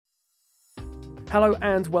Hello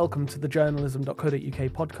and welcome to the journalism.co.uk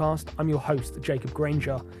podcast. I'm your host, Jacob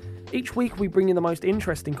Granger. Each week we bring you the most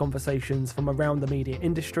interesting conversations from around the media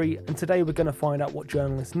industry, and today we're going to find out what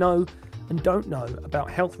journalists know and don't know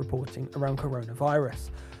about health reporting around coronavirus.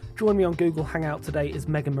 Joining me on Google Hangout today is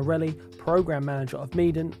Megan Morelli, Programme Manager of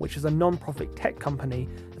Meeden, which is a non-profit tech company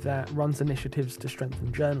that runs initiatives to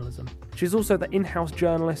strengthen journalism. She's also the in-house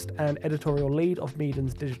journalist and editorial lead of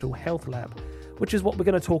Meeden's Digital Health Lab, which is what we're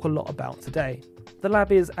going to talk a lot about today. The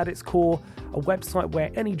lab is, at its core, a website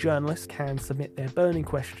where any journalist can submit their burning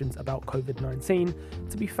questions about COVID-19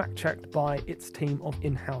 to be fact-checked by its team of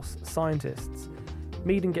in-house scientists.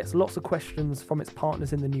 Meeden gets lots of questions from its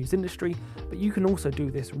partners in the news industry, but you can also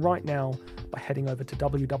do this right now by heading over to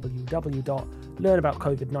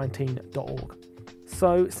www.learnaboutcovid19.org.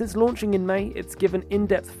 So, since launching in May, it's given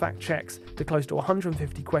in-depth fact checks to close to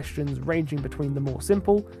 150 questions ranging between the more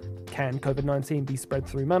simple, can COVID-19 be spread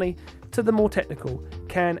through money, to the more technical,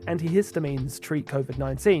 can antihistamines treat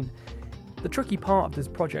COVID-19? The tricky part of this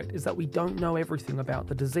project is that we don't know everything about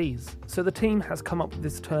the disease, so the team has come up with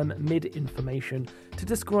this term mid-information to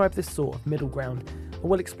describe this sort of middle ground, and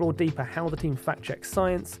we'll explore deeper how the team fact-checks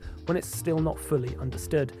science when it's still not fully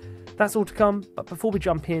understood. That's all to come, but before we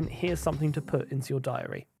jump in, here's something to put into your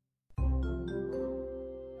diary.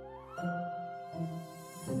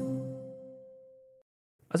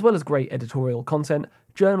 As well as great editorial content,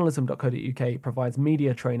 journalism.co.uk provides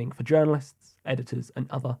media training for journalists, editors and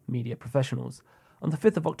other media professionals. On the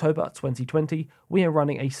 5th of October 2020, we are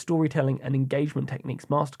running a storytelling and engagement techniques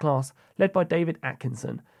masterclass led by David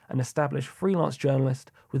Atkinson, an established freelance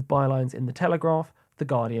journalist with bylines in The Telegraph, The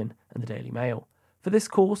Guardian and The Daily Mail. For this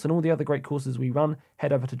course and all the other great courses we run,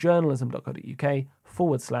 head over to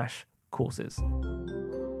journalism.co.uk/courses.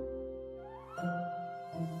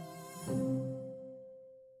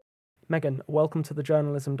 Megan, welcome to the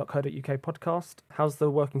journalism.co.uk podcast. How's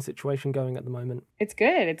the working situation going at the moment? It's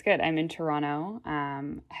good. I'm in Toronto,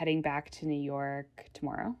 heading back to New York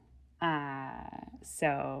tomorrow.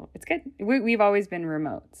 So it's good. We've always been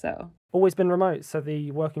remote, so. Always been remote, so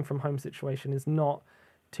the working from home situation is not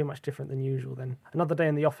too much different than usual then. Another day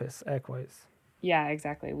in the office, air quotes. Yeah,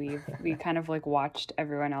 exactly. We kind of like watched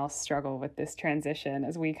everyone else struggle with this transition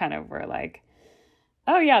as we kind of were like,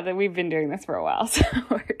 oh yeah, that we've been doing this for a while, so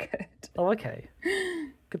we're good. Oh, okay.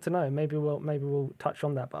 Good to know. Maybe we'll touch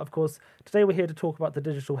on that. But of course, today we're here to talk about the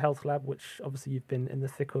Digital Health Lab, which obviously you've been in the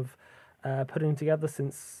thick of putting together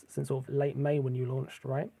since sort of late May when you launched,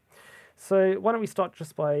 right? So why don't we start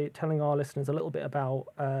just by telling our listeners a little bit about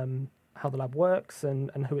how the lab works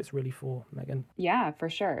and who it's really for, Megan? Yeah, for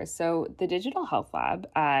sure. So the Digital Health Lab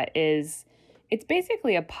it's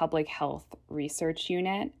basically a public health research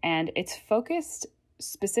unit, and it's focused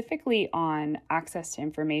specifically on access to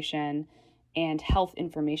information and health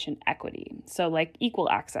information equity. So like equal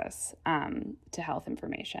access to health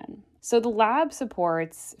information. So the lab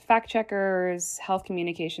supports fact checkers, health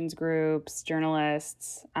communications groups,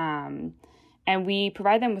 journalists, and we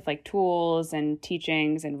provide them with like tools and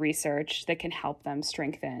teachings and research that can help them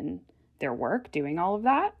strengthen their work doing all of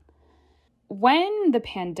that. When the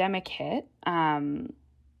pandemic hit,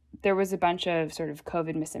 there was a bunch of sort of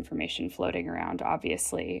COVID misinformation floating around,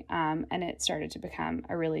 obviously, and it started to become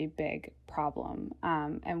a really big problem.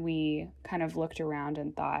 And we kind of looked around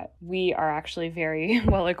and thought we are actually very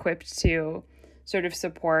well equipped to sort of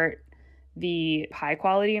support the high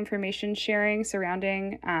quality information sharing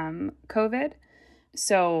surrounding COVID.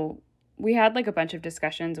 So we had like a bunch of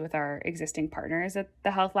discussions with our existing partners at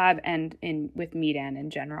the Health Lab and with Meeden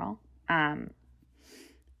in general. And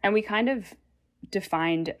we kind of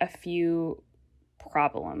defined a few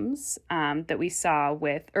problems that we saw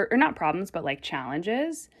with, or not problems, but like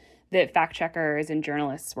challenges that fact checkers and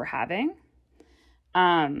journalists were having.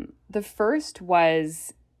 The first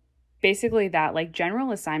was basically that like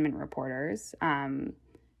general assignment reporters,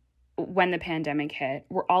 when the pandemic hit,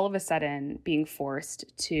 were all of a sudden being forced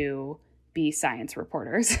to be science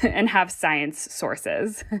reporters and have science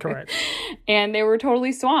sources. Correct. And they were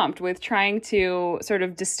totally swamped with trying to sort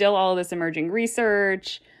of distill all of this emerging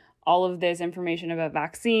research, all of this information about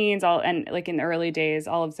vaccines, and like in the early days,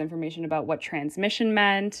 all of this information about what transmission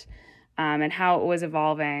meant and how it was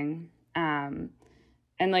evolving. And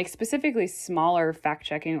like specifically smaller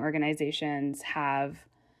fact-checking organizations have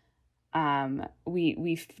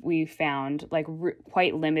we found like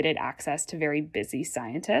quite limited access to very busy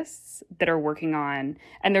scientists that are working on,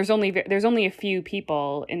 and there's only a few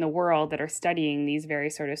people in the world that are studying these very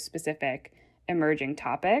sort of specific emerging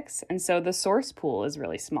topics, and so the source pool is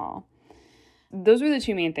really small. Those were the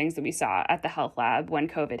two main things that we saw at the health lab when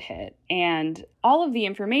COVID hit. And all of the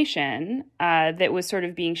information that was sort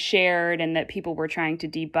of being shared and that people were trying to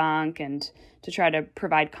debunk and to try to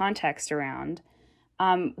provide context around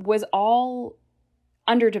was all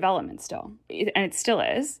under development still. And it still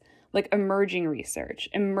is, like emerging research,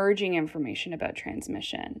 emerging information about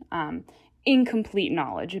transmission, incomplete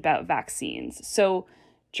knowledge about vaccines. So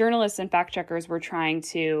journalists and fact checkers were trying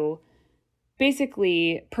to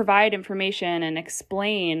basically provide information and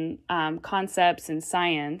explain concepts in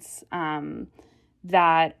science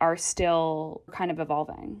that are still kind of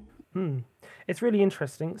evolving. It's really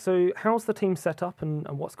interesting. So how's the team set up and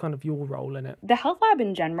what's kind of your role in it? The health lab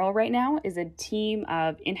in general right now is a team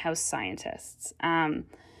of in-house scientists.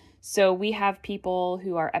 So we have people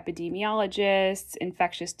who are epidemiologists,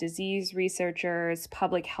 infectious disease researchers,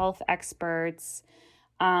 public health experts,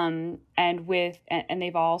 and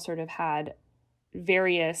they've all sort of had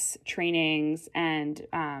various trainings and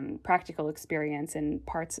practical experience in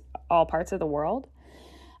all parts of the world.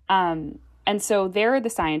 And so they're the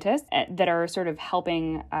scientists that are sort of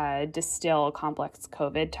helping distill complex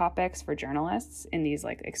COVID topics for journalists in these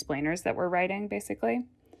like explainers that we're writing, basically.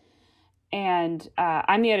 And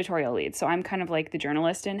I'm the editorial lead. So I'm kind of like the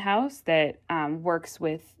journalist in-house that works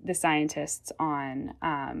with the scientists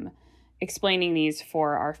on explaining these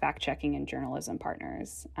for our fact-checking and journalism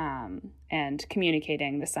partners and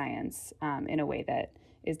communicating the science in a way that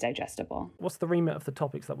is digestible. What's the remit of the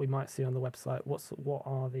topics that we might see on the website? What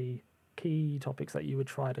are the key topics that you would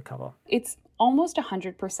try to cover? It's almost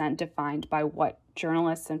 100% defined by what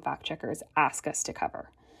journalists and fact-checkers ask us to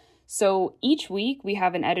cover. So each week we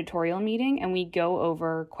have an editorial meeting and we go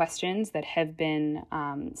over questions that have been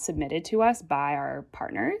submitted to us by our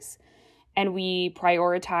partners. And we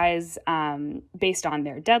prioritize based on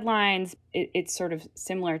their deadlines. It's sort of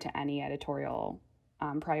similar to any editorial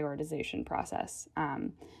prioritization process.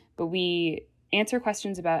 But we answer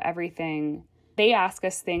questions about everything. They ask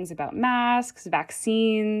us things about masks,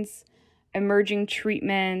 vaccines, emerging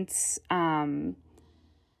treatments,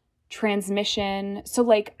 transmission. So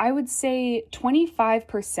like I would say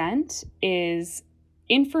 25% is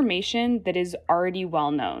information that is already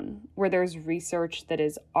well known, where there's research that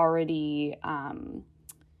is already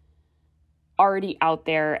out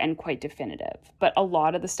there and quite definitive. But a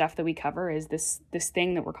lot of the stuff that we cover is this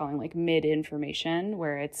thing that we're calling like mid-information,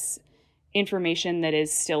 where it's information that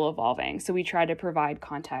is still evolving. So we try to provide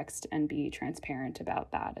context and be transparent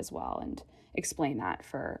about that as well and explain that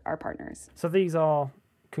for our partners. So these are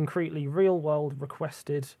concretely real-world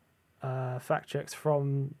requested fact checks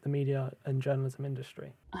from the media and journalism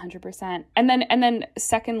industry. 100%. And then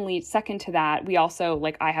second to that, we also,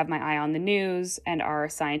 like, I have my eye on the news and our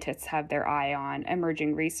scientists have their eye on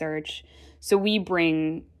emerging research. So we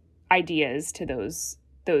bring ideas to those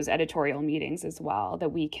editorial meetings as well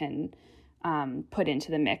that we can put into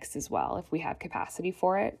the mix as well if we have capacity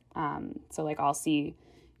for it. So like I'll see,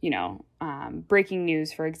 breaking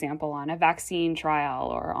news, for example, on a vaccine trial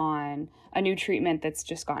or on a new treatment that's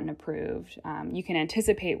just gotten approved. You can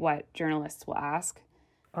anticipate what journalists will ask.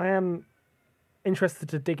 I am interested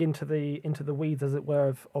to dig into the weeds, as it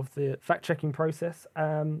were, of the fact-checking process.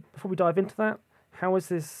 Before we dive into that, how is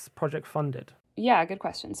this project funded? Yeah, good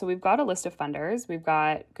question. So we've got a list of funders. We've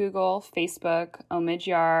got Google, Facebook,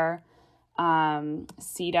 Omidyar,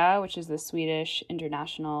 SIDA, which is the Swedish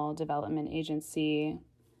International Development Agency.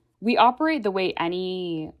 We operate the way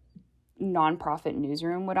any nonprofit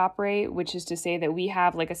newsroom would operate, which is to say that we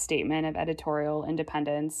have like a statement of editorial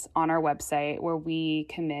independence on our website where we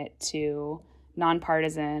commit to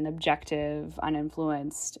nonpartisan, objective,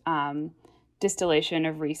 uninfluenced distillation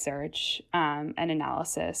of research and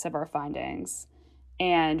analysis of our findings.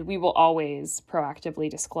 And we will always proactively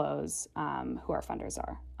disclose who our funders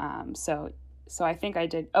are. So I think I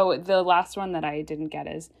did. Oh, the last one that I didn't get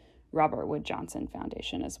is Robert Wood Johnson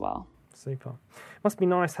Foundation as well. Super. Must be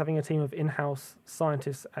nice having a team of in-house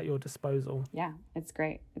scientists at your disposal. Yeah, it's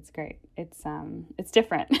great. It's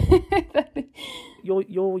different.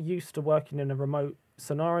 You're used to working in a remote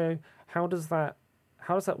scenario. How does that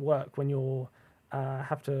work when you're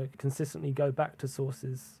have to consistently go back to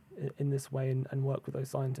sources in this way and work with those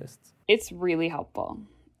scientists? It's really helpful.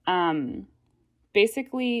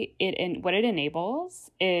 Basically, what it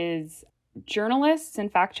enables is journalists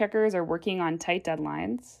and fact checkers are working on tight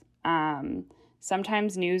deadlines.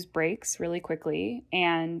 Sometimes news breaks really quickly,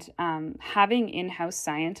 and having in-house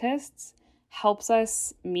scientists helps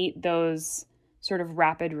us meet those sort of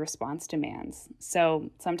rapid response demands. So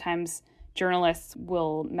sometimes journalists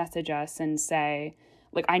will message us and say,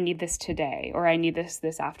 like, I need this today, or I need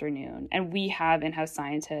this afternoon. And we have in-house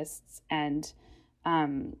scientists and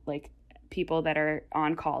people that are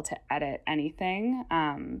on call to edit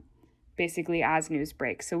anything, basically as news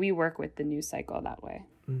breaks. So we work with the news cycle that way.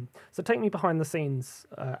 So take me behind the scenes,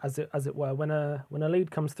 as it were. When a lead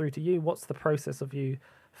comes through to you, what's the process of you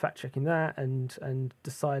fact checking that and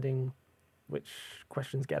deciding which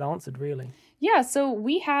questions get answered, really? Yeah, so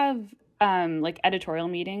we have like editorial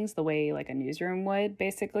meetings the way like a newsroom would,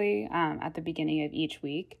 basically, at the beginning of each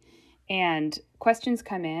week. And questions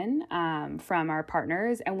come in from our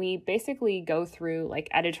partners, and we basically go through like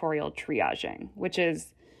editorial triaging, which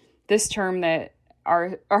is this term that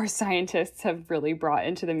our scientists have really brought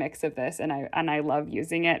into the mix of this, and I love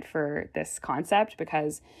using it for this concept,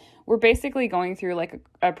 because we're basically going through like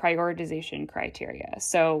a prioritization criteria.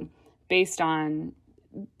 So based on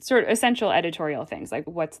sort of essential editorial things, like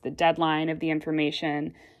what's the deadline of the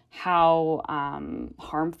information, how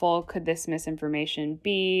harmful could this misinformation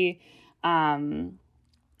be,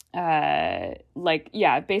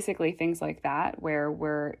 basically things like that, where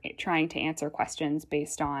we're trying to answer questions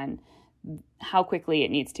based on how quickly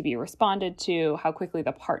it needs to be responded to, how quickly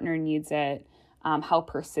the partner needs it, how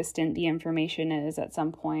persistent the information is at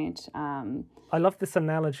some point. I love this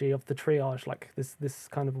analogy of the triage, like this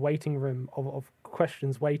kind of waiting room of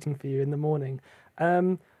questions waiting for you in the morning.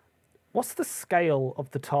 What's the scale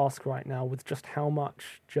of the task right now with just how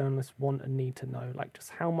much journalists want and need to know? Like,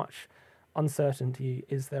 just how much uncertainty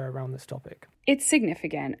is there around this topic? It's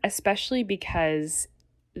significant, especially because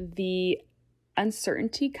the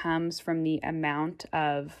uncertainty comes from the amount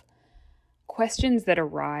of questions that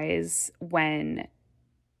arise when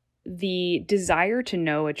the desire to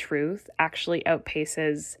know a truth actually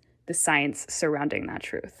outpaces the science surrounding that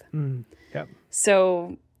truth. Yep.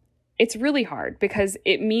 So it's really hard, because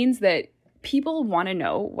it means that people want to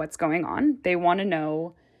know what's going on. They want to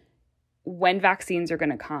know when vaccines are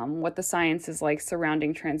going to come, what the science is like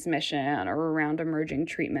surrounding transmission or around emerging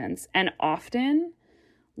treatments. And often,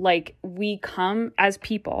 like, we come as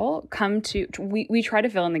people, we try to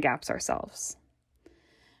fill in the gaps ourselves.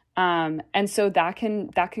 And so that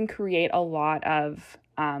can create a lot of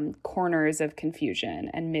corners of confusion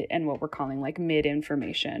and what we're calling like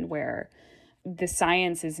mid-information, where the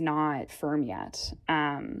science is not firm yet.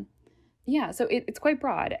 So it's quite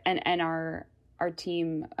broad. And our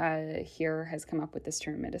team here has come up with this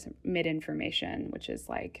term mid-information, which is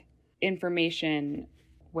like information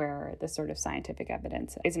where the sort of scientific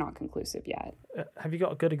evidence is not conclusive yet. Have you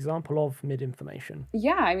got a good example of mid-information?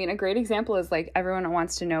 Yeah, I mean, a great example is like everyone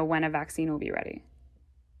wants to know when a vaccine will be ready.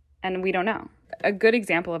 And we don't know. A good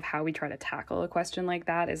example of how we try to tackle a question like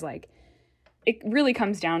that is like, it really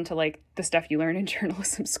comes down to like the stuff you learn in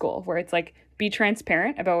journalism school, where it's like, be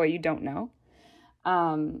transparent about what you don't know.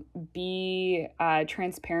 Be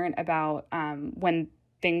transparent about when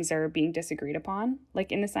things are being disagreed upon,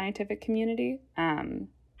 like in the scientific community.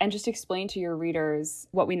 And just explain to your readers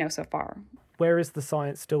what we know so far. Where is the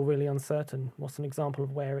science still really uncertain? What's an example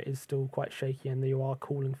of where it is still quite shaky and that you are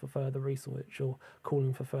calling for further research or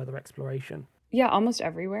calling for further exploration? Yeah, almost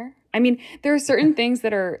everywhere. I mean, there are certain things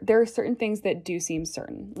that do seem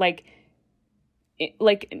certain. Like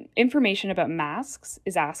information about masks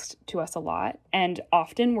is asked to us a lot, and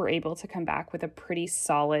often we're able to come back with a pretty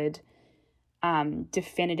solid,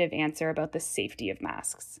 definitive answer about the safety of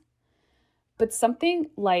masks. But something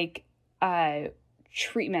like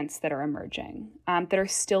treatments that are emerging, that are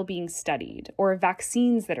still being studied, or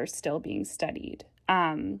vaccines that are still being studied,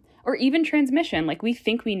 or even transmission. Like, we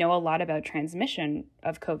think we know a lot about transmission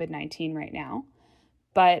of COVID-19 right now,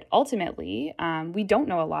 but ultimately, we don't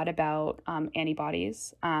know a lot about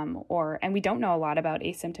antibodies, and we don't know a lot about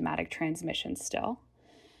asymptomatic transmission still.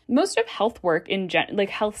 Most of health work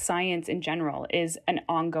health science in general is an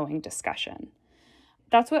ongoing discussion.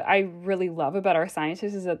 That's what I really love about our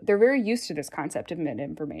scientists, is that they're very used to this concept of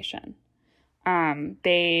mid-information.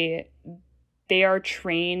 They are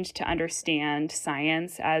trained to understand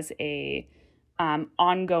science as a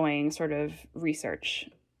ongoing sort of research,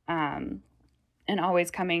 and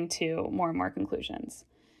always coming to more and more conclusions.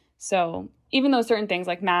 So even though certain things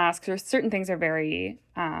like masks or certain things are very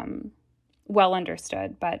well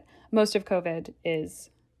understood, but most of COVID is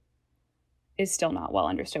still not well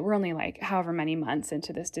understood. We're only like however many months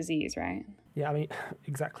into this disease, right? Yeah, I mean,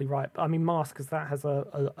 exactly right. I mean, masks, that has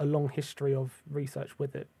a long history of research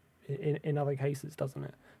with it in other cases, doesn't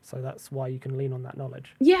it? So that's why you can lean on that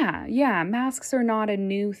knowledge. Yeah. Masks are not a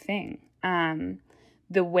new thing.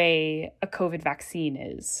 The way a COVID vaccine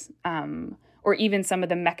is, or even some of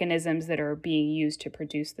the mechanisms that are being used to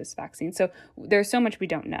produce this vaccine. So there's so much we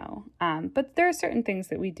don't know. But there are certain things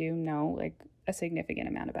that we do know, like a significant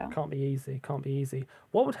amount about. Can't be easy.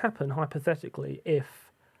 What would happen hypothetically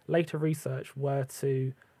if later research were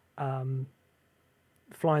to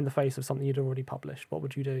fly in the face of something you'd already published? What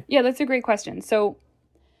would you do? Yeah, that's a great question. So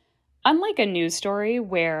unlike a news story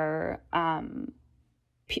where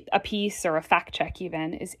a piece or a fact check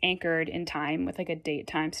even is anchored in time with like a date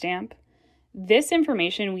timestamp, this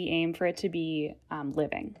information, we aim for it to be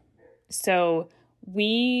living. So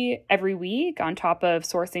we, every week, on top of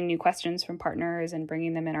sourcing new questions from partners and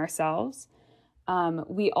bringing them in ourselves,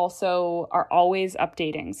 we also are always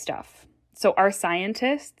updating stuff. So our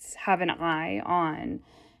scientists have an eye on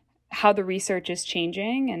how the research is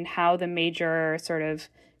changing and how the major sort of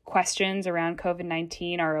questions around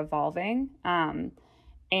COVID-19 are evolving. And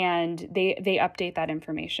they update that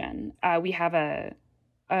information. We have a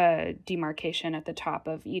demarcation at the top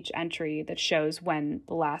of each entry that shows when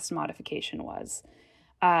the last modification was.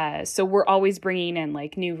 So we're always bringing in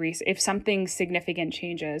like new research. If something significant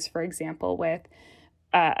changes, for example, with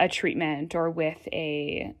a treatment or with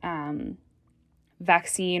a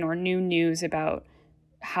vaccine or new news about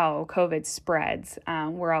how COVID spreads,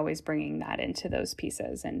 we're always bringing that into those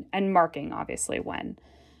pieces and marking, obviously, when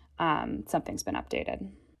something's been updated.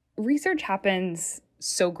 Research happens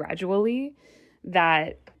so gradually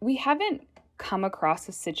that we haven't come across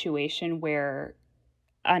a situation where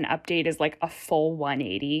an update is like a full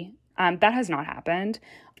 180. That has not happened.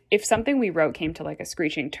 If something we wrote came to like a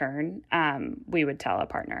screeching turn, we would tell a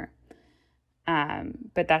partner.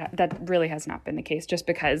 But that really has not been the case, just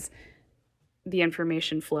because the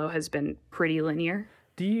information flow has been pretty linear.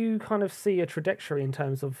 Do you kind of see a trajectory in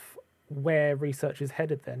terms of where research is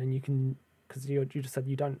headed then? And you can, because you just said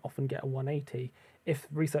you don't often get a 180. If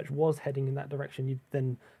research was heading in that direction, you'd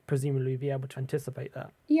then presumably be able to anticipate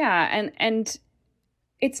that. Yeah, and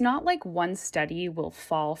it's not like one study will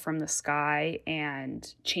fall from the sky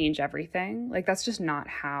and change everything. Like, that's just not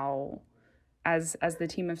how, as the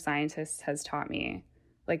team of scientists has taught me,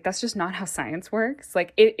 like, that's just not how science works.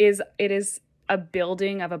 Like, it is a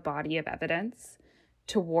building of a body of evidence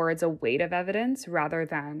towards a weight of evidence rather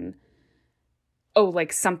than, oh,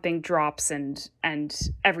 like something drops and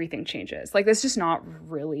everything changes. Like, that's just not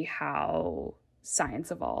really how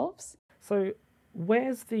science evolves. So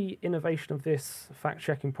where's the innovation of this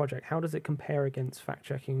fact-checking project? How does it compare against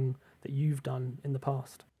fact-checking that you've done in the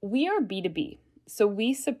past? We are B2B. So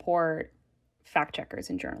we support fact checkers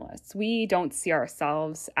and journalists. We don't see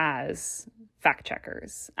ourselves as fact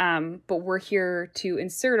checkers, but we're here to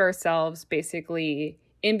insert ourselves basically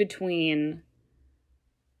in between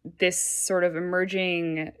this sort of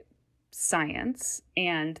emerging science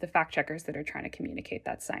and the fact checkers that are trying to communicate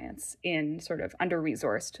that science in sort of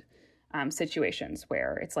under-resourced situations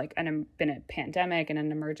where it's like been a pandemic and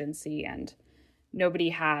an emergency, and nobody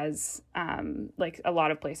has, like a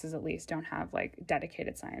lot of places at least, don't have like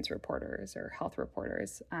dedicated science reporters or health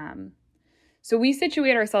reporters. So we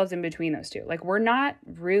situate ourselves in between those two. Like, we're not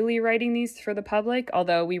really writing these for the public,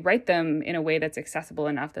 although we write them in a way that's accessible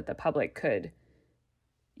enough that the public could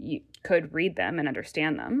read them and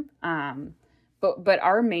understand them. But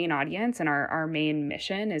our main audience and our main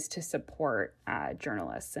mission is to support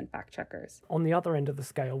journalists and fact checkers. On the other end of the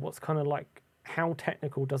scale, what's kind of like, how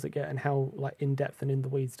technical does it get and how like in depth and in the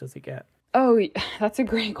weeds does it get? Oh, that's a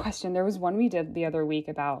great question. There was one we did the other week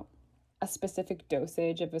about a specific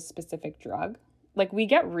dosage of a specific drug. Like, we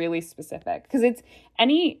get really specific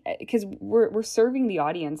because we're serving the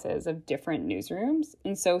audiences of different newsrooms.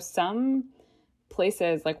 And so some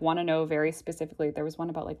places like want to know very specifically. There was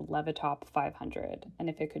one about like Levitop 500 and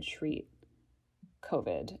if it could treat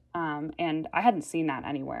COVID. And I hadn't seen that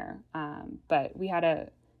anywhere. But we had a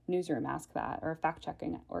newsroom ask that, or a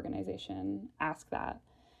fact-checking organization ask that.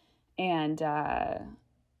 And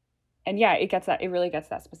yeah, it really gets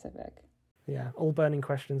that specific. Yeah, all burning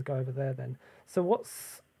questions go over there then. So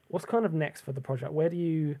what's kind of next for the project? Where do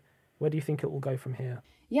you think it will go from here?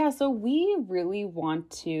 Yeah, so we really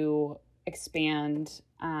want to expand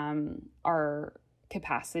our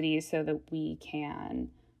capacity so that we can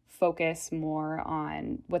focus more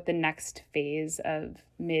on what the next phase of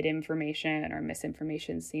mid-information or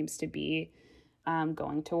misinformation seems to be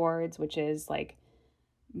going towards, which is like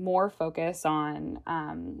more focus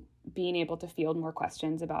on being able to field more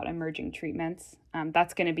questions about emerging treatments.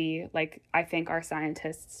 That's going to be like, I think our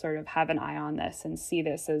scientists sort of have an eye on this and see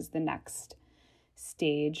this as the next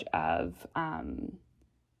stage of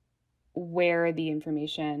where the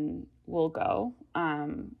information will go,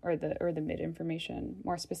 or the mid-information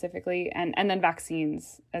more specifically, and then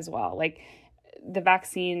vaccines as well. Like, the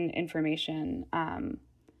vaccine information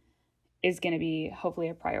is going to be hopefully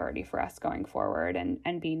a priority for us going forward,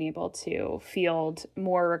 and being able to field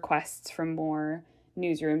more requests from more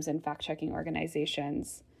newsrooms and fact-checking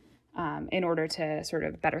organizations in order to sort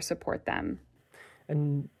of better support them.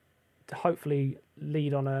 And hopefully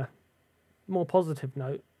lead on a more positive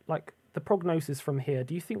note, like the prognosis from here,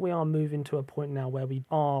 do you think we are moving to a point now where we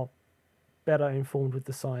are better informed with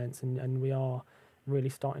the science and we are really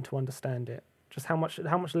starting to understand it? Just how much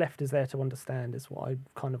left is there to understand is what I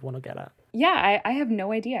kind of want to get at. Yeah, I have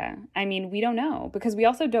no idea. I mean, we don't know, because we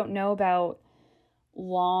also don't know about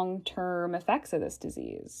long-term effects of this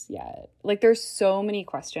disease yet. Like, there's so many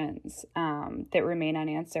questions that remain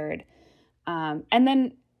unanswered. And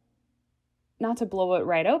then, not to blow it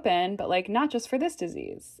right open, but like, not just for this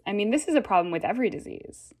disease. I mean, this is a problem with every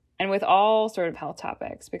disease and with all sort of health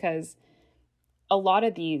topics, because a lot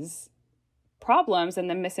of these problems and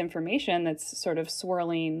the misinformation that's sort of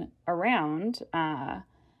swirling around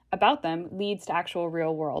about them leads to actual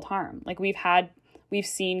real world harm. Like, we've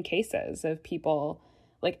seen cases of people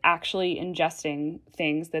like actually ingesting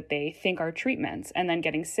things that they think are treatments and then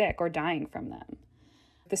getting sick or dying from them.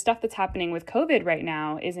 The stuff that's happening with COVID right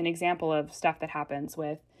now is an example of stuff that happens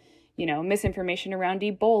with, misinformation around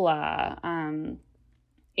Ebola,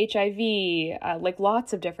 HIV, like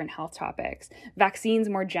lots of different health topics, vaccines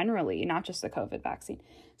more generally, not just the COVID vaccine.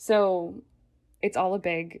 So it's all a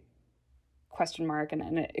big question mark,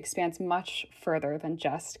 and it expands much further than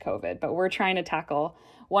just COVID, but we're trying to tackle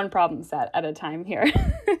one problem set at a time here.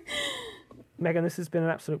 Megan, this has been an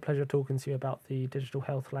absolute pleasure talking to you about the Digital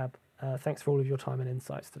Health Lab. Thanks for all of your time and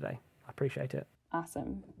insights today. I appreciate it.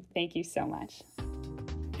 Awesome. Thank you so much.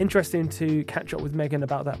 Interesting to catch up with Megan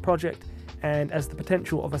about that project, and as the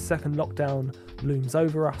potential of a second lockdown looms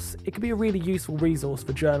over us, it could be a really useful resource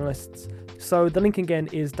for journalists. So the link again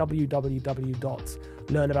is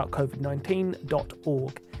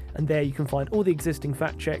www.learnaboutcovid19.org, and there you can find all the existing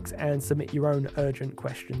fact checks and submit your own urgent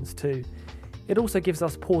questions too. It also gives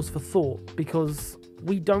us pause for thought, because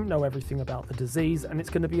we don't know everything about the disease, and it's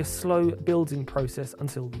going to be a slow building process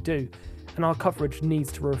until we do, and our coverage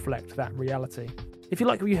needs to reflect that reality. If you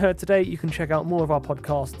like what you heard today, you can check out more of our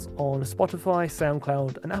podcasts on Spotify,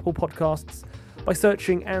 SoundCloud and Apple Podcasts by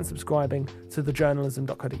searching and subscribing to the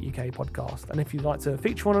journalism.co.uk podcast. And if you'd like to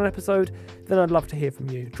feature on an episode, then I'd love to hear from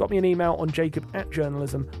you. Drop me an email on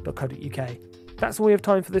jacob@journalism.co.uk. That's all we have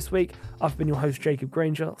time for this week. I've been your host, Jacob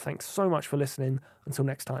Granger. Thanks so much for listening. Until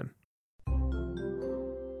next time.